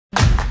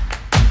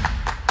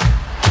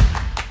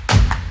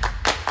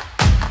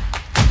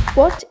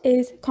What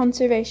is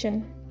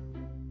conservation?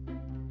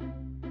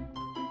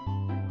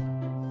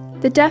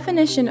 The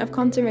definition of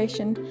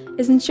conservation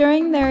is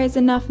ensuring there is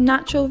enough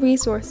natural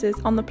resources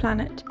on the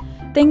planet,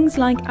 things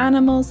like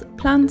animals,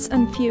 plants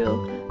and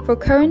fuel, for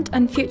current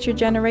and future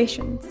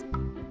generations.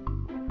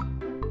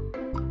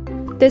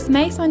 This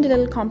may sound a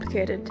little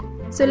complicated,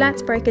 so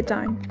let's break it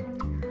down.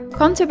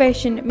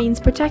 Conservation means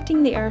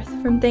protecting the Earth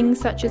from things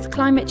such as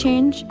climate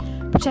change,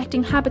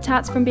 protecting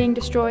habitats from being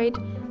destroyed,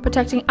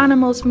 protecting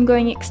animals from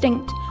going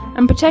extinct,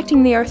 and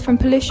protecting the Earth from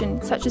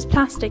pollution such as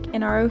plastic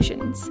in our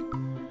oceans.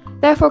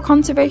 Therefore,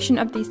 conservation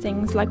of these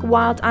things, like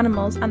wild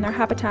animals and their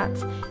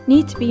habitats,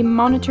 need to be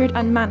monitored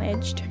and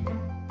managed.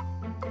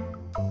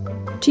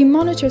 To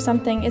monitor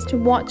something is to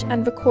watch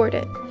and record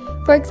it.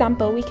 For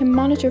example, we can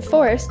monitor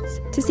forests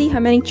to see how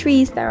many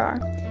trees there are.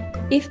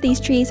 If these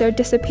trees are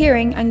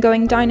disappearing and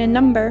going down in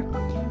number,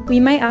 we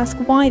may ask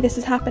why this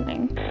is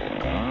happening.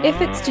 If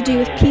it's to do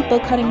with people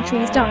cutting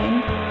trees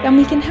down, then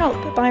we can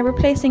help by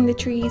replacing the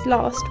trees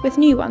lost with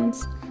new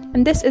ones,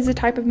 and this is a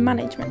type of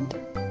management.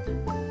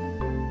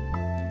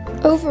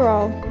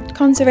 Overall,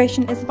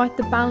 conservation is about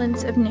the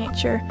balance of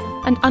nature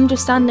and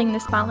understanding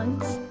this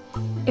balance.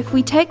 If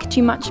we take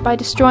too much by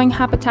destroying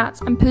habitats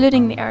and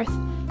polluting the Earth,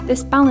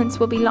 this balance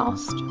will be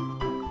lost.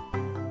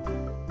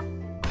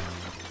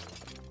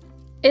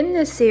 In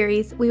this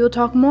series, we will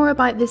talk more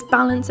about this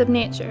balance of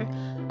nature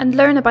and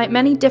learn about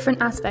many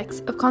different aspects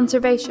of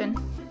conservation.